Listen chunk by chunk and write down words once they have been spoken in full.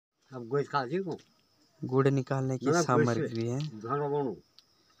अब गोइस खा जी को गुड़ निकालने की सामग्री है। धान बनाऊं।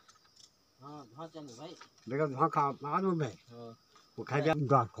 हां धान चल भाई देखो धान खा मालूम में वो खा जा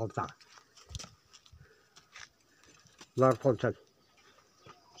दाल खोलता दाल खोलता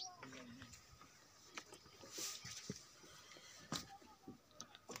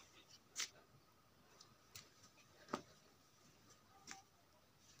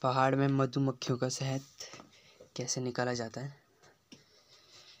पहाड़ में मधुमक्खियों का शहद कैसे निकाला जाता है।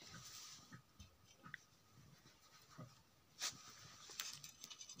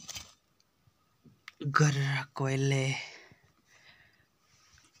 गर्रा कोयले,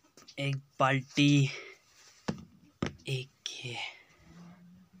 एक बाल्टी, एक ये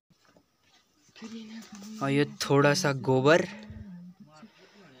और ये थोड़ा सा गोबर।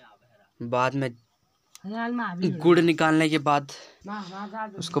 बाद में गुड़ निकालने के बाद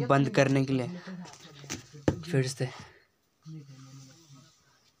उसको बंद करने के लिए फिर से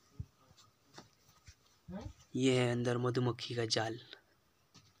ये है अंदर मधुमक्खी का जाल।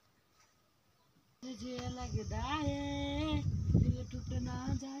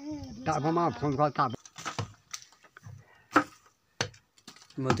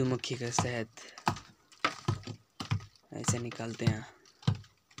 मधुमक्खी का शहद ऐसे निकालते हैं।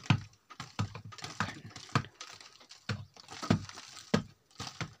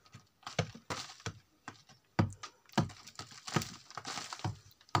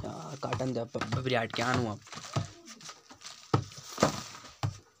 काटन जा बबरियाट क्या आनू अब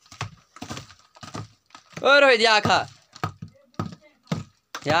ओ रोहित या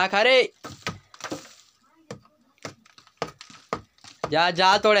खा रे जा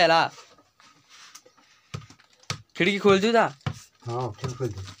जा तोड़े ला खिड़की खोल दूँ था। हाँ खोल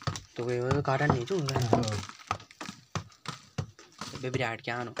दे तो कोई वो काटन नहीं चूँगा बबरियाट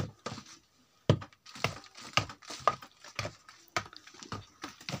क्या आनू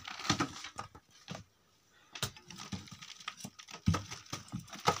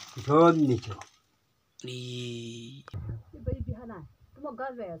जोर नीचो नी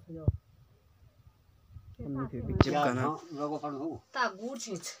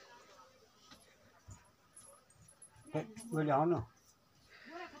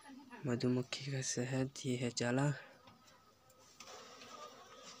मधुमक्खी का शहद ये है जाला।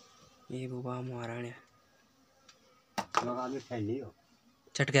 ये बुबा महाराणी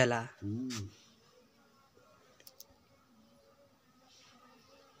चट गया।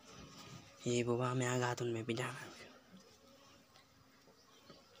 ये बुबा में आगा तुम में भी जाना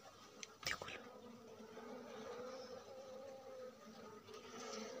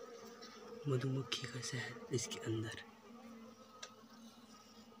मधुमक्खी का शहद इसके अंदर।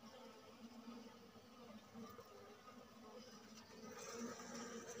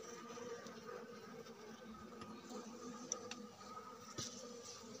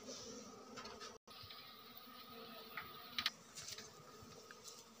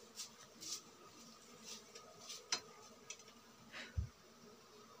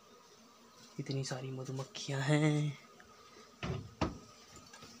 इतनी सारी मधुमक्खियां हैं।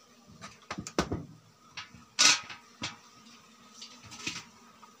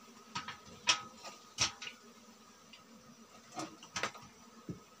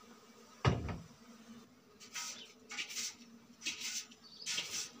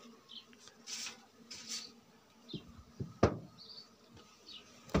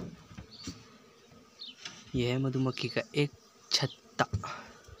 यह है मधुमक्खी का एक छत्ता।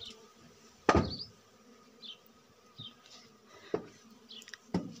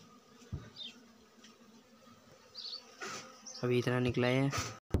 अभी इतना निकला है।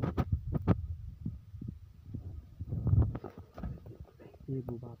 ये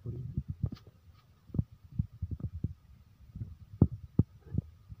बुबापुरी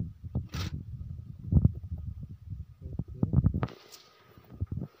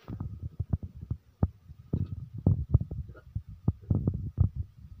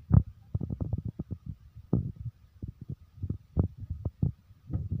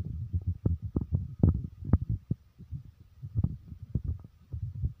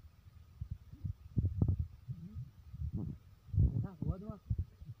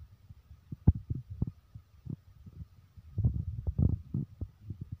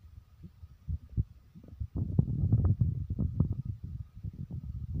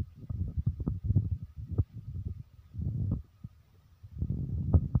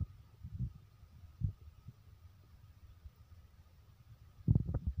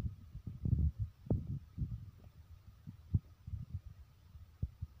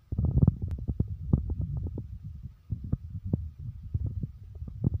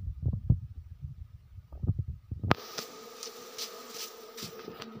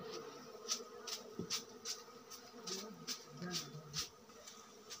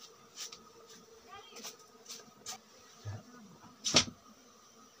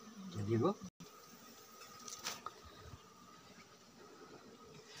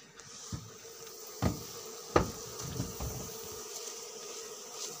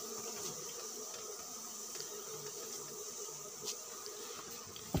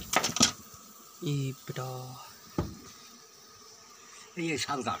ये बेटा ये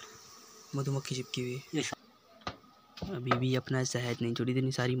सालगाड़ मधुमक्खी चिपकी हुई। अभी भी अपना शहद नहीं छोड़ी,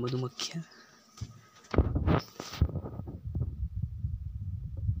 इतनी सारी मधुमक्खियाँ।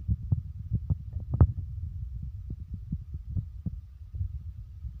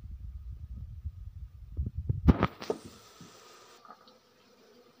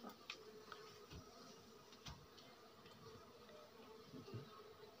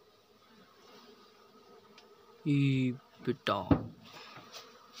 ये बेटा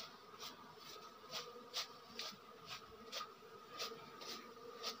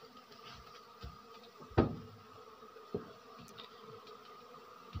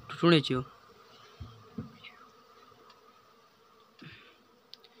टूटे छियो।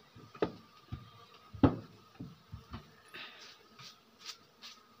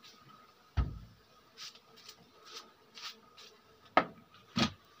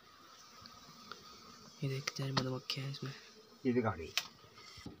 ये देख सारी मधुमक्खियाँ हैं इसमें। ये दिखा गई।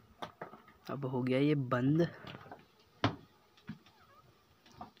 अब हो गया ये बंद।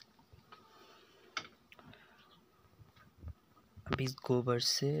 अभी इस गोबर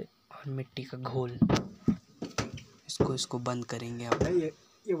से और मिट्टी का घोल इसको बंद करेंगे। अब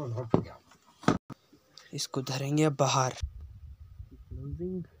ये बंद हो गया। इसको धरेंगे अब बाहर।